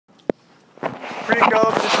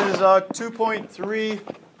Precalc, this is 2.3.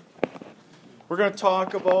 We're going to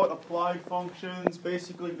talk about applied functions,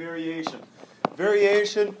 basically variation.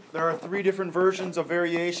 Variation, there are 3 different versions of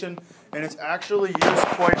variation, and it's actually used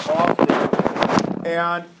quite often.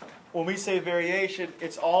 And when we say variation,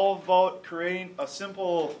 it's all about creating a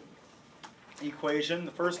simple equation,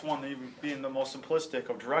 the first one being the most simplistic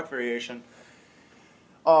of direct variation,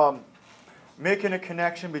 making a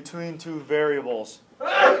connection between 2 variables.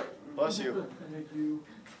 Bless you. Thank you.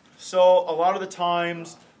 So a lot of the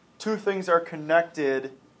times, 2 things are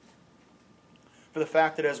connected for the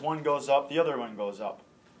fact that as one goes up, the other one goes up.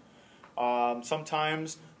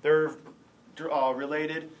 Sometimes they're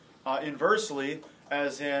related inversely,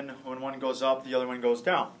 as in when one goes up, the other one goes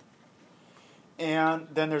down. And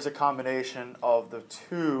then there's a combination of the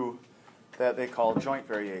 2 that they call joint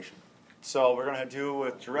variation. So we're going to do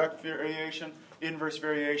with direct variation, inverse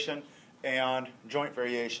variation, and joint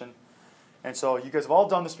variation. And so you guys have all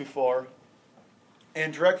done this before.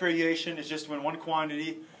 And direct variation is just when one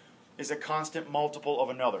quantity is a constant multiple of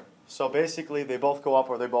another. So basically they both go up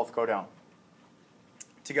or they both go down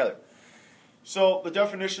together. So the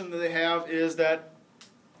definition that they have is that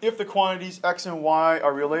if the quantities x and y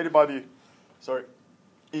are related by the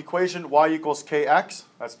equation y equals kx,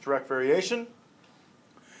 that's direct variation,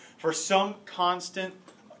 for some constant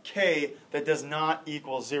k that does not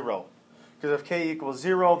equal 0. Because if k equals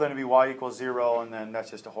 0, then it'd be y equals 0, and then that's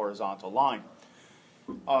just a horizontal line.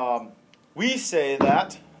 We say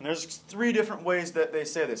that, and there's 3 different ways that they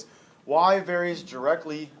say this. Y varies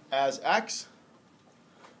directly as x,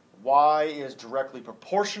 y is directly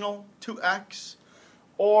proportional to x,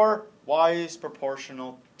 or y is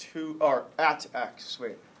proportional to, or at x,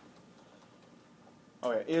 wait.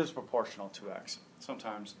 Oh yeah, is proportional to x.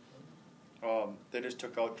 Sometimes they just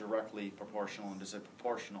took out directly proportional and just said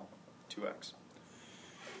proportional to x.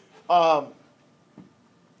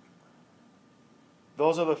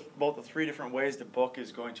 Those are both the 3 different ways the book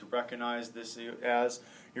is going to recognize this as.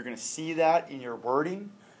 You're going to see that in your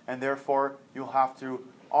wording, and therefore you'll have to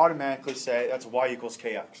automatically say that's y equals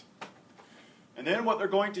kx. And then what they're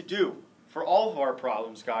going to do for all of our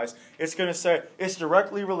problems, guys, it's going to say it's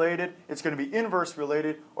directly related, it's going to be inverse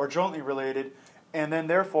related, or jointly related, and then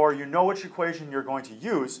therefore you know which equation you're going to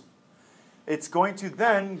use. It's going to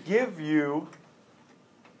then give you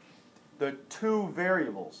the 2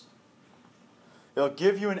 variables. It'll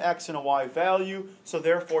give you an x and a y value, so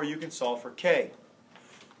therefore you can solve for k.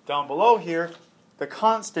 Down below here, the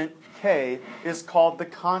constant k is called the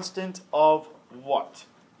constant of what?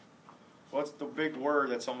 What's the big word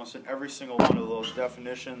that's almost in every single one of those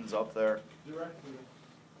definitions up there? Directly.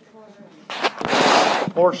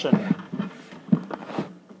 Proportion.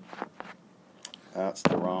 That's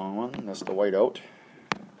the wrong one. That's the whiteout.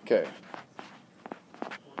 Okay.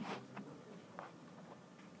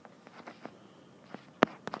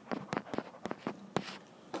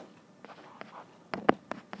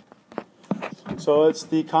 So it's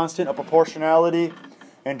the constant of proportionality.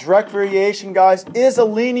 And direct variation, guys, is a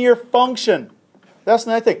linear function. That's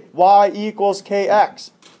another thing. Y equals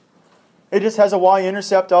kx. It just has a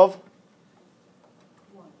y-intercept of?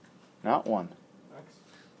 1. Not 1. X.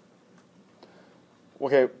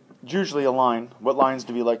 Okay, usually a line. What lines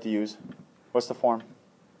do we like to use? What's the form?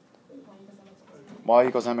 Y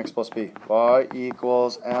equals mx plus b. Y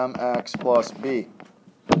equals mx plus b.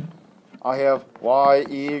 I have y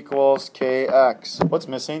equals kx. What's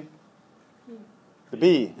missing? The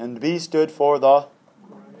b. And the b stood for the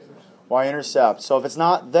y-intercept. So if it's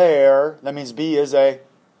not there, that means b is a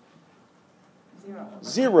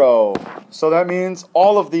 0. So that means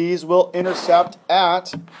all of these will intercept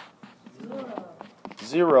at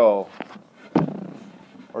 0.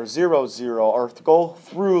 Or 0, 0. Or go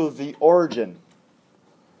through the origin.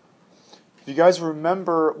 If you guys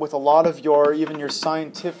remember with a lot of your, even your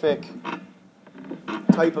scientific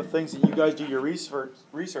type of things that you guys do your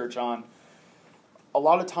research on, a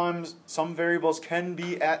lot of times some variables can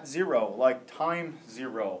be at 0, like time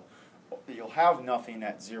 0. You'll have nothing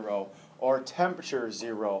at 0, or temperature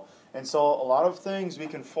 0. And so a lot of things we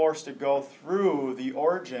can force to go through the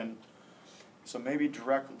origin. So maybe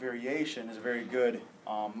direct variation is a very good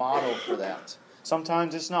model for that.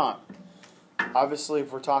 Sometimes it's not. Obviously,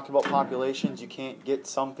 if we're talking about populations, you can't get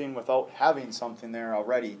something without having something there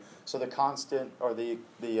already. So the constant, or the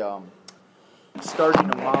starting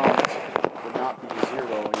amount would not be 0,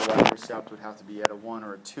 and your y-intercept would have to be at a 1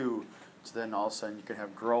 or a 2. So then all of a sudden you could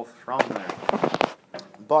have growth from there.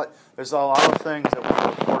 But there's a lot of things that we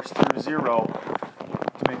can force through 0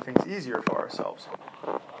 to make things easier for ourselves.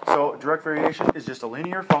 So direct variation is just a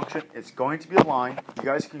linear function. It's going to be a line. You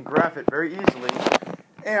guys can graph it very easily.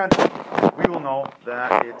 And we will know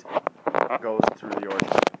that it goes through the origin.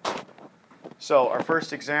 So our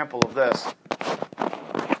first example of this.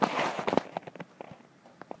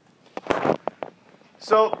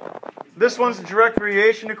 So this one's a direct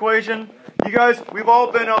variation equation. You guys, we've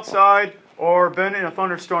all been outside or been in a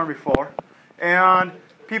thunderstorm before, and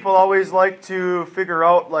people always like to figure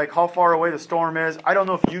out like how far away the storm is. I don't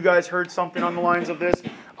know if you guys heard something on the lines of this.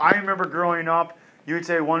 I remember growing up, you would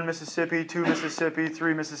say 1 Mississippi, 2 Mississippi,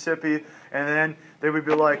 3 Mississippi, and then they would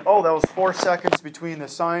be like, oh, that was 4 seconds between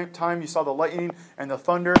the time you saw the lightning and the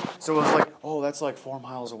thunder, so it was like, oh, that's like 4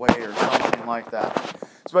 miles away or something like that.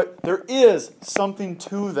 But there is something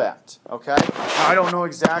to that, okay? Now, I don't know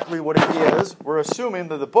exactly what it is. We're assuming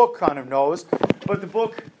that the book kind of knows, but the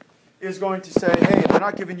book is going to say, hey, they're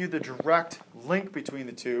not giving you the direct link between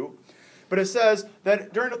the two, but it says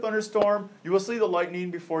that during a thunderstorm, you will see the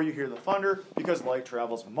lightning before you hear the thunder because light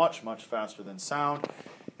travels much, much faster than sound.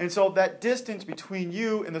 And so that distance between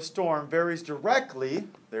you and the storm varies directly,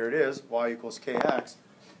 there it is, y equals kx,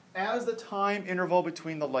 as the time interval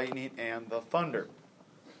between the lightning and the thunder.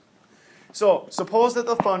 So suppose that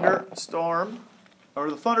the thunder from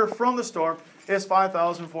the storm is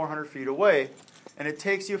 5,400 feet away, and it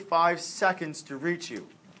takes you 5 seconds to reach you.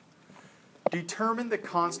 Determine the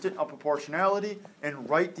constant of proportionality and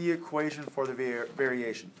write the equation for the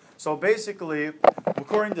variation. So basically,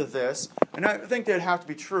 according to this, and I think that'd have to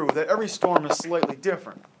be true, that every storm is slightly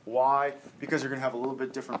different. Why? Because you're going to have a little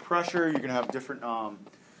bit different pressure, you're going to have different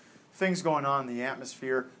things going on in the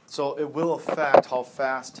atmosphere, so it will affect how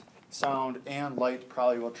fast sound and light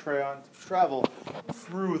probably will travel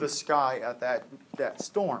through the sky at that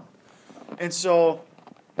storm. And so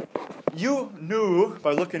you knew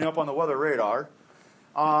by looking up on the weather radar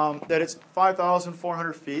that it's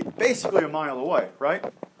 5,400 feet, basically a mile away, right?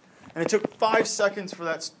 And it took 5 seconds for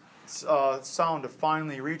that sound to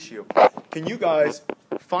finally reach you. Can you guys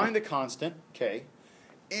find the constant, k,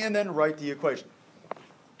 and then write the equation?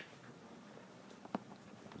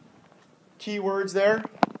 Keywords there?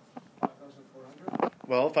 5,400.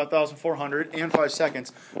 Well, 5,400 and 5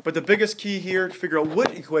 seconds. But the biggest key here to figure out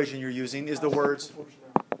what equation you're using is the words.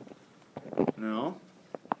 No.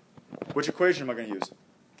 Which equation am I going to use?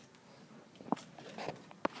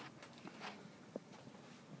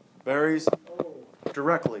 Varies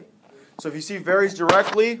directly. So if you see varies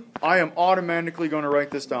directly, I am automatically going to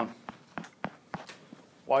write this down.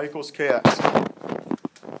 Y equals kx.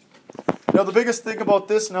 Now the biggest thing about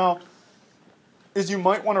this now is you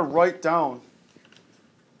might want to write down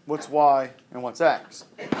what's y and what's x.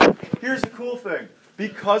 Here's the cool thing.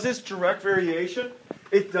 Because it's direct variation,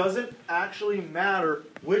 it doesn't actually matter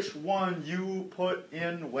which one you put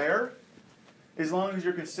in where, as long as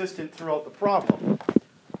you're consistent throughout the problem.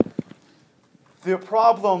 The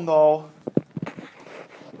problem, though,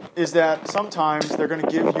 is that sometimes they're going to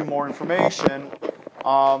give you more information,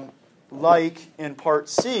 like in part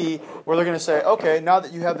C, where they're going to say, okay, now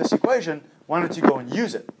that you have this equation, why don't you go and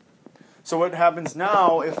use it? So what happens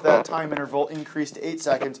now if that time interval increased to 8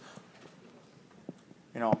 seconds,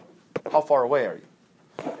 how far away are you?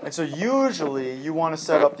 And so usually you want to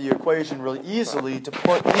set up the equation really easily to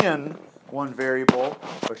put in one variable,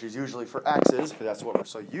 which is usually for x's, because that's what we're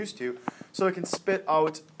so used to, so it can spit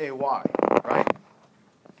out a y, right?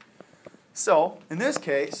 So, in this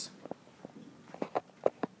case,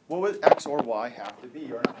 what would x or y have to be?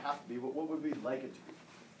 Or not have to be, but what would we like it to be?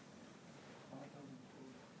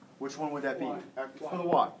 Which one would that be? For the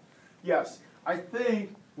y. Yes, I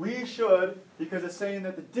think we should, because it's saying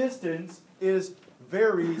that the distance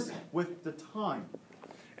varies with the time.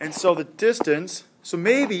 And so the distance, so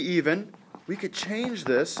maybe even, we could change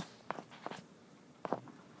this.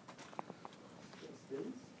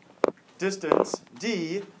 Distance,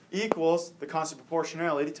 d, equals the constant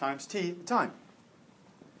proportionality times t, the time.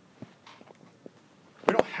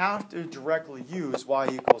 We don't have to directly use y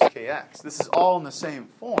equals kx. This is all in the same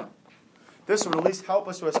form. This would at least help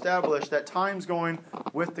us to establish that time's going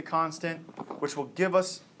with the constant, which will give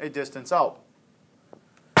us a distance out.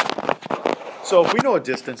 So if we know a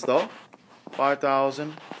distance, though,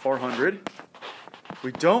 5,400,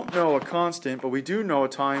 we don't know a constant, but we do know a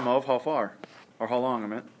time of how far? Or how long, I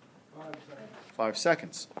meant? 5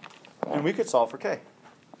 seconds. And we could solve for k.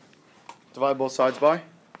 Divide both sides by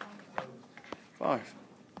 5.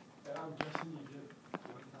 And I'm guessing you did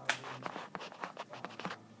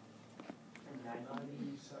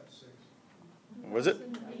 1,096. What was it?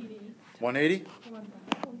 180?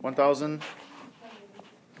 1,080.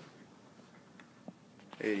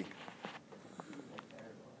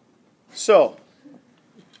 So,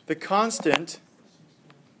 the constant,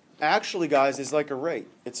 actually, guys, is like a rate.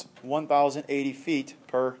 It's 1,080 feet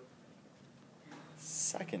per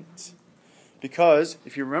seconds. Because,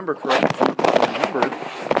 if you remember correctly,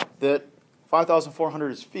 that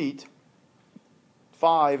 5,400 is feet,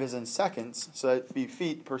 5 is in seconds, so that'd be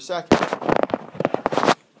feet per second.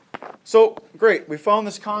 So, great, we found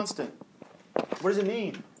this constant. What does it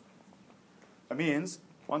mean? It means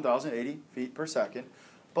 1,080 feet per second,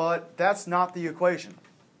 but that's not the equation.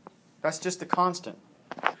 That's just the constant.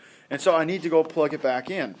 And so I need to go plug it back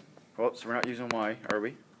in. Whoops, we're not using y, are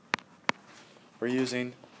we? We're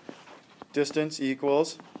using distance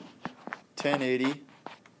equals 1080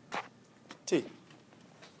 t.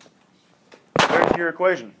 There's your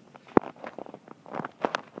equation.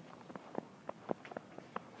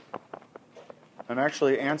 I'm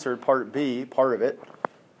actually answered part B, part of it.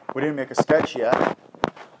 We didn't make a sketch yet.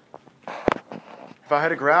 If I had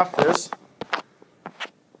to graph this,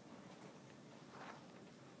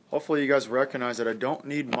 hopefully you guys recognize that I don't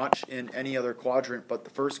need much in any other quadrant but the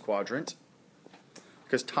first quadrant,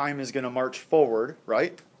 because time is going to march forward,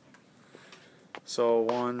 right? So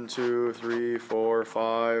 1, 2, 3, 4,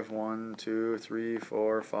 5, 1, 2, 3,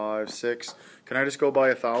 4, 5, 6. Can I just go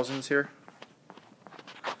by thousands here?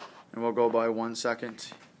 And we'll go by 1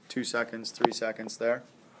 second, 2 seconds, 3 seconds there.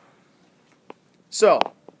 So,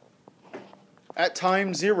 at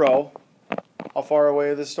time 0, how far away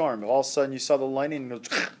is the storm? If all of a sudden you saw the lightning and it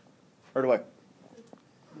goes right away.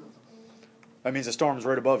 That means the storm's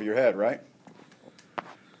right above your head, right?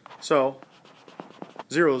 So,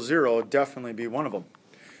 0, 0 would definitely be one of them.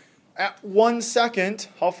 At 1 second,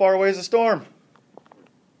 how far away is the storm?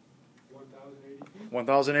 1,080 feet.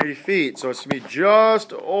 1,080 feet. So it's going to be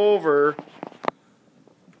just over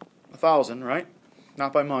 1,000, right?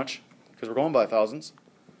 Not by much, because we're going by thousands.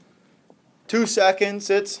 2 seconds,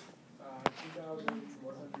 it's...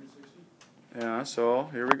 2,160. Yeah, so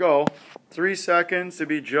here we go. 3 seconds to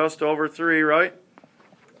be just over 3, right?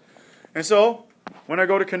 And so, when I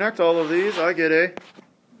go to connect all of these, I get a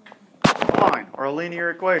line, or a linear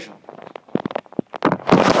equation.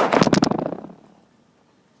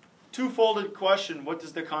 Two-folded question, what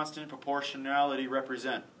does the constant proportionality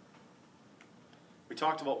represent? We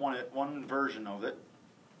talked about one version of it.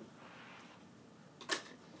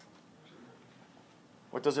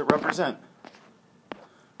 What does it represent?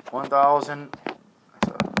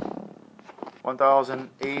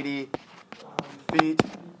 1,080 feet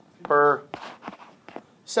per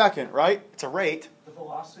second, right? It's a rate. The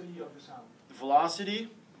velocity of the sound. The velocity,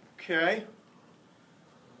 okay,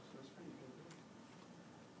 That's pretty good.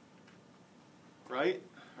 right?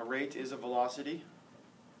 A rate is a velocity.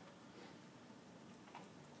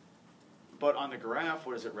 But on the graph,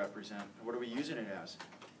 what does it represent? What are we using it as?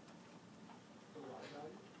 The y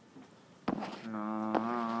value.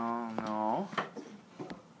 No.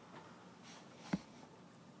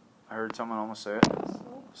 I heard someone almost say it.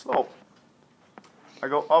 Slope. I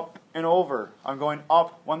go up and over. I'm going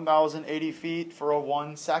up 1,080 feet for a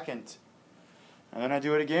 1 second. And then I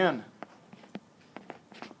do it again.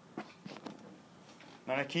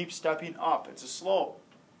 Then I keep stepping up. It's a slope.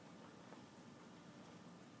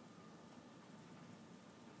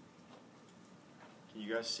 Can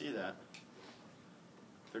you guys see that?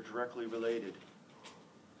 They're directly related.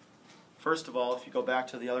 First of all, if you go back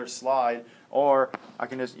to the other slide, or I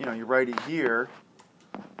can just, you write it here,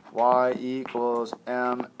 y equals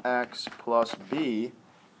mx plus b.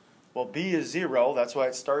 Well, b is 0, that's why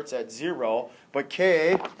it starts at 0, but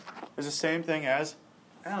k is the same thing as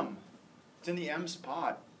m. It's in the m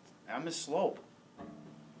spot. M is slope.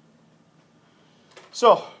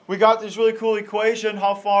 So, we got this really cool equation.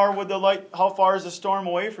 How far is the storm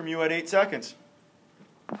away from you at 8 seconds?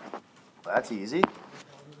 That's easy.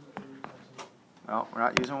 No, we're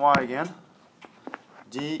not using y again.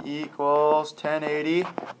 D equals 1080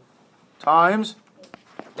 times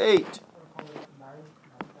 8.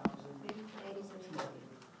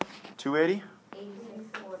 280?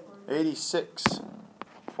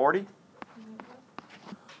 8640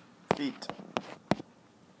 feet.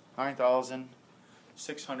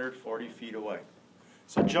 9,640 feet away.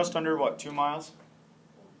 So just under what, 2 miles?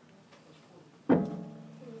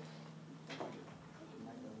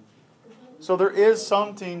 So there is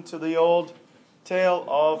something to the old tale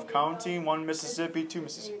of counting 1 Mississippi, 2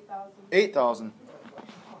 Mississippi. 8,000.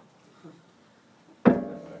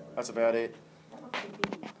 That's a bad 8.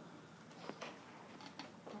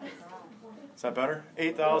 Is that better?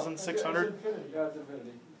 8,600? Yeah, it's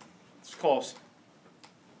infinity. It's close.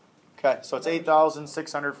 Okay, so it's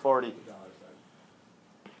 8,640.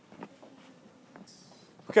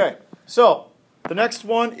 Okay, so the next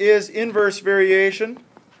one is inverse variation.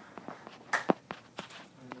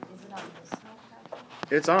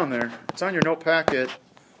 It's on there. It's on your note packet.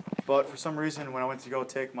 but for some reason when I went to go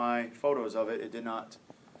take my photos of it, it did not.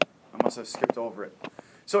 I must have skipped over it.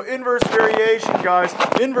 So inverse variation, guys.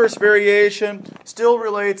 Inverse variation still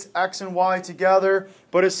relates x and y together,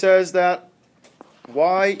 but it says that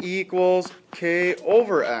y equals k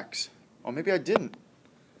over x. Oh, maybe I didn't.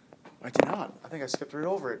 I did not. I think I skipped right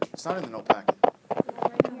over it. It's not in the note packet.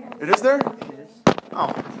 It is there? Oh.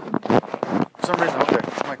 For some reason, okay.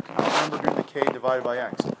 I don't remember doing the k divided by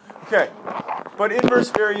x. Okay. But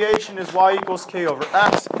inverse variation is y equals k over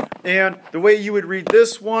x. And the way you would read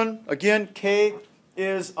this one, again, k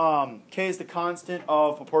is the constant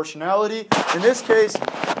of proportionality. In this case,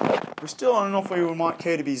 we still don't know if we would want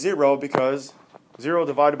k to be 0 because 0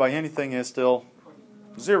 divided by anything is still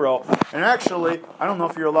 0. And actually, I don't know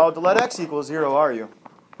if you're allowed to let x equal 0, are you?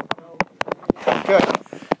 Okay.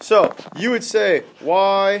 So, you would say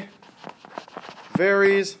y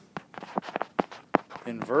varies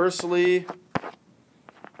inversely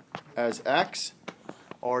as x,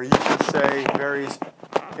 or you could say varies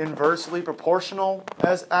inversely proportional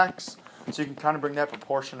as x. So you can kind of bring that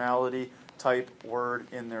proportionality type word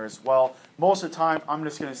in there as well. Most of the time, I'm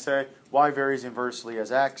just going to say y varies inversely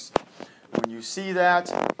as x. When you see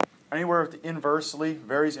that, anywhere with the inversely,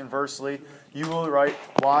 varies inversely, you will write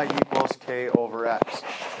y equals k over x.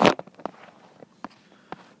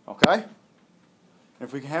 Okay?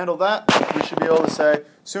 If we can handle that, we should be able to say, as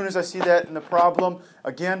soon as I see that in the problem,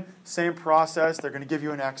 again, same process. They're going to give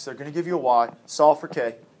you an x, they're going to give you a y, solve for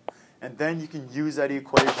k, and then you can use that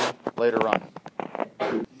equation later on.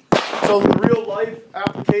 So the real life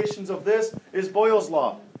applications of this is Boyle's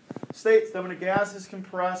law. States that when a gas is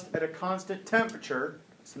compressed at a constant temperature,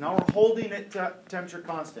 so now we're holding it to temperature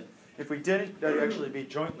constant. If we didn't, that would actually be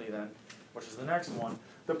jointly then, which is the next one.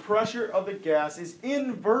 The pressure of the gas is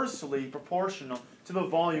inversely proportional to the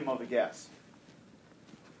volume of the gas.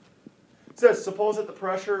 It says, suppose that the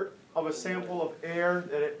pressure of a sample of air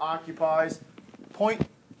that it occupies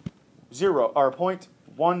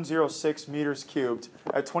 0.106 meters cubed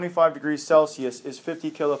at 25 degrees Celsius is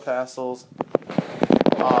 50 kilopascals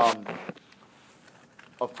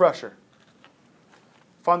of pressure.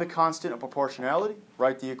 Find the constant of proportionality,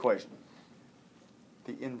 write the equation.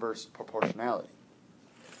 The inverse proportionality.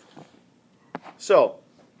 So,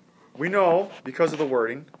 we know, because of the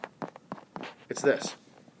wording, it's this.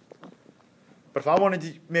 But if I wanted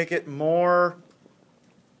to make it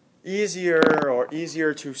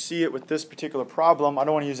easier to see it with this particular problem, I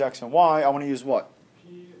don't want to use x and y, I want to use what?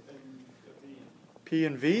 P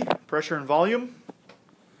and V, pressure and volume.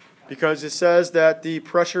 Because it says that the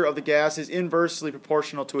pressure of the gas is inversely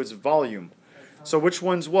proportional to its volume. So which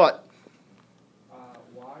one's what?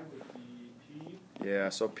 Y would be P. Yeah,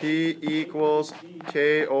 so P equals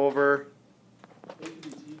K over...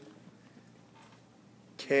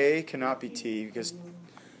 K cannot be T because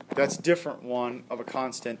that's a different one of a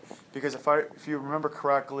constant. Because if you remember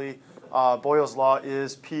correctly, Boyle's law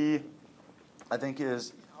is P, I think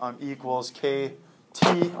is equals KT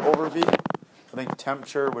over V. I think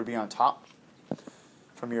temperature would be on top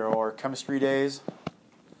from your chemistry days,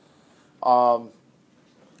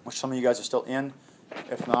 which some of you guys are still in.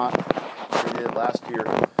 If not, we did last year.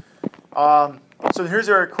 So here's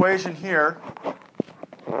our equation here.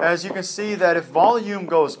 As you can see that if volume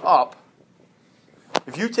goes up,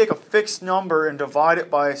 if you take a fixed number and divide it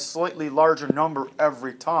by a slightly larger number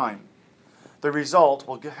every time, the result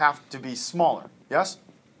will have to be smaller. Yes?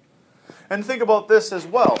 And think about this as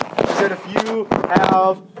well, is that if you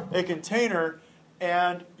have a container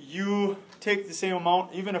and you take the same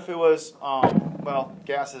amount, even if it was,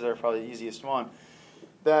 gases are probably the easiest one,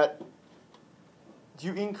 that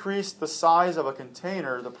you increase the size of a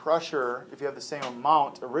container, the pressure, if you have the same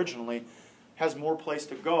amount originally, has more place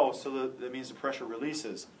to go, so that means the pressure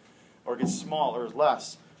releases, or gets smaller or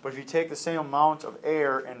less. But if you take the same amount of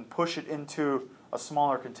air and push it into a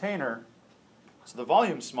smaller container, so the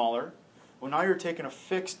volume's smaller, well, now you're taking a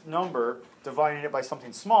fixed number, dividing it by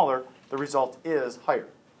something smaller, the result is higher,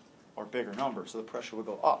 or bigger number, so the pressure will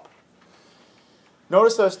go up.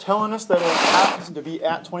 Notice that it's telling us that it happens to be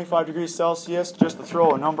at 25 degrees Celsius, just to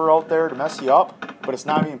throw a number out there to mess you up, but it's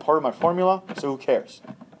not even part of my formula, so who cares?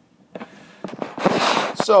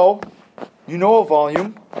 So, you know a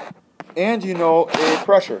volume, and you know a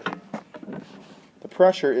pressure. The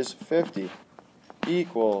pressure is 50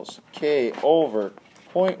 equals K over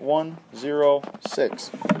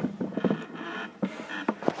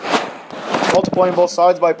 0.106. Multiplying both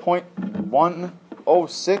sides by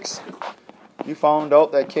 0.106, you found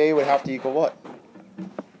out that K would have to equal what?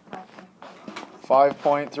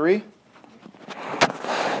 5.3.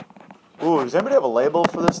 Ooh, does anybody have a label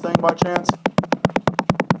for this thing by chance?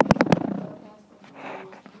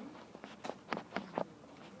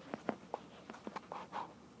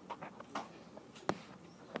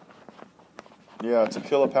 Yeah, it's a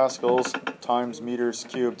kilopascals times meters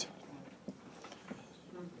cubed.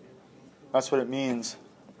 That's what it means.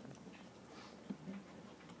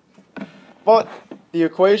 But the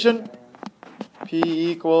equation,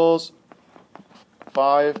 P equals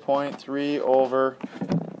 5.3 over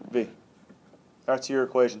V. That's your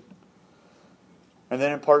equation. And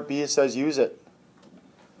then in part B it says use it.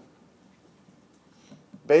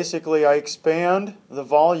 Basically I expand the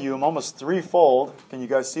volume almost threefold. Can you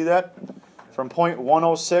guys see that? From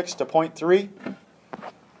 0.106 to 0.3.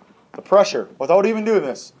 The pressure, without even doing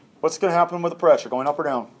this, what's going to happen with the pressure? Going up or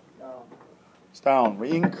down? Down. It's down.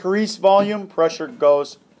 We increase volume, pressure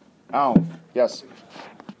goes down. Yes.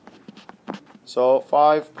 So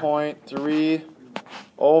 5.3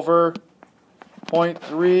 over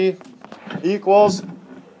 0.3 equals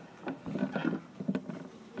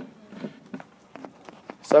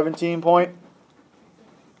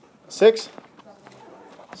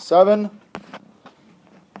 17.67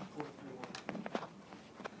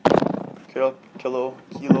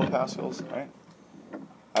 kilopascals, right?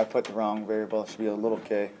 I put the wrong variable. It should be a little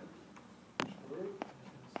k.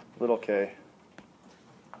 Little k.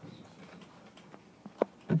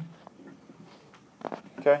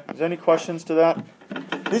 Okay, is there any questions to that?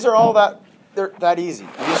 These are all they're that easy.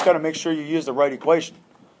 You just got to make sure you use the right equation.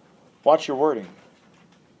 Watch your wording.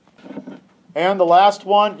 And the last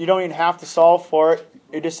one, you don't even have to solve for it.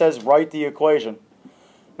 It just says write the equation.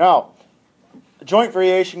 Now, the joint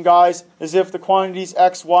variation, guys, is if the quantities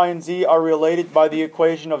x, y, and z are related by the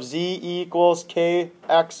equation of z equals k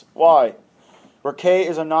x, y, where k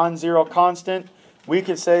is a non-zero constant. We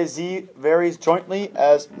could say z varies jointly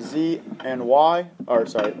as z and y, or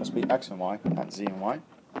sorry, it must be x and y, not z and y.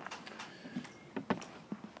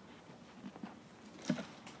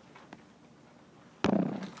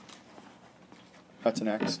 That's an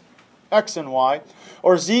x. X and y.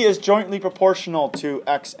 Or z is jointly proportional to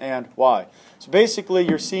x and y. So basically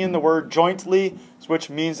you're seeing the word jointly, which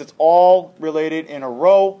means it's all related in a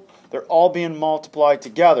row. They're all being multiplied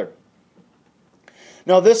together.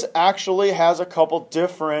 Now this actually has a couple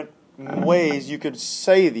different ways you could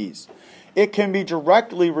say these. It can be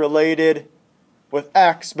directly related with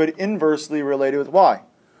x, but inversely related with y.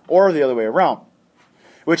 Or the other way around.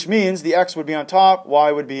 Which means the x would be on top,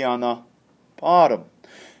 y would be on the bottom.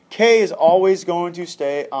 K is always going to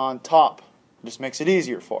stay on top. It just makes it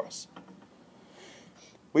easier for us.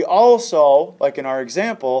 We also, like in our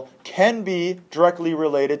example, can be directly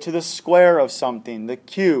related to the square of something, the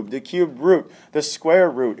cubed root, the square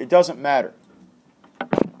root. It doesn't matter.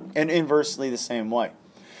 And inversely the same way.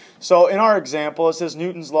 So in our example, it says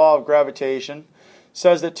Newton's law of gravitation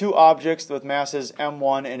says that two objects with masses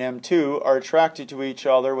m1 and m2 are attracted to each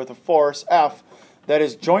other with a force F that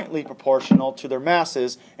is jointly proportional to their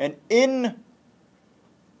masses and inversely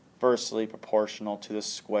proportional to the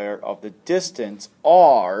square of the distance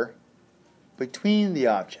r between the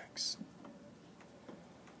objects.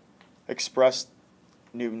 Express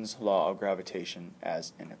Newton's law of gravitation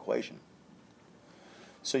as an equation.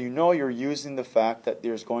 So you know you're using the fact that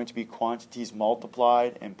there's going to be quantities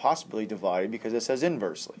multiplied and possibly divided because it says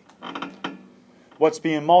inversely. What's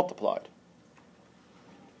being multiplied?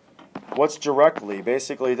 What's directly?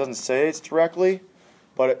 Basically, it doesn't say it's directly,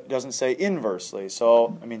 but it doesn't say inversely.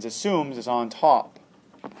 So it means assumes it's on top.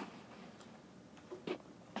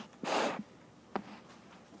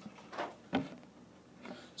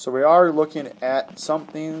 So we are looking at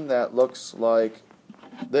something that looks like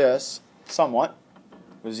this, somewhat.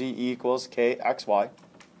 Z equals k x y.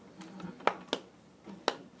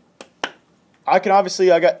 I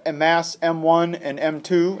got a mass m1 and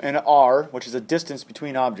m2 and an r, which is a distance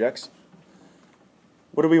between objects.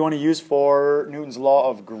 What do we want to use for Newton's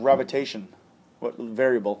law of gravitation? What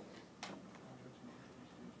variable?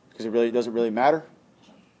 Because does it really matter?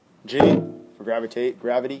 G for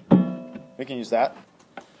gravity. We can use that.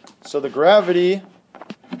 So the gravity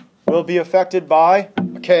will be affected by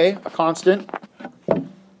a k, a constant.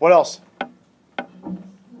 What else?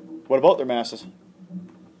 What about their masses?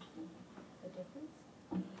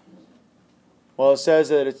 Well, it says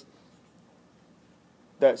that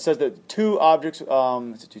two objects. With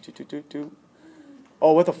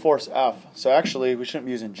a force F. So actually, we shouldn't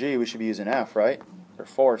be using G. We should be using F, right? Or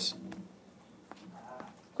force.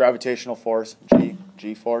 Gravitational force.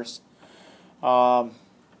 G force. That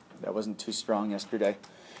wasn't too strong yesterday.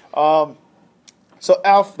 So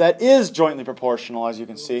F, that is jointly proportional, as you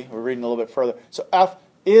can see. We're reading a little bit further. So F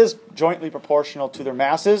is jointly proportional to their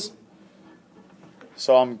masses.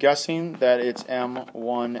 So I'm guessing that it's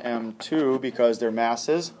M1, M2 because they're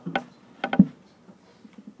masses.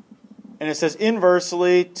 And it says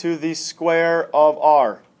inversely to the square of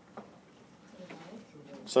R.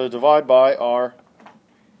 So divide by r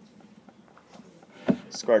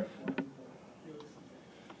squared.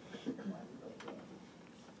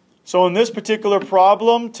 So in this particular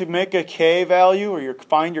problem, to make a k value, or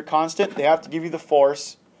find your constant, they have to give you the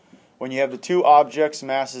force when you have the two objects'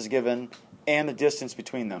 masses given and the distance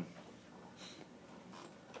between them.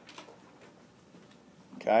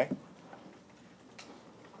 Okay?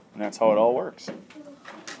 And that's how it all works.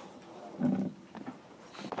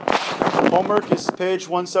 Homework is page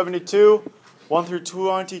 172, 1 through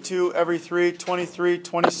 22, every 3, 23,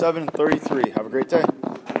 27, and 33. Have a great day.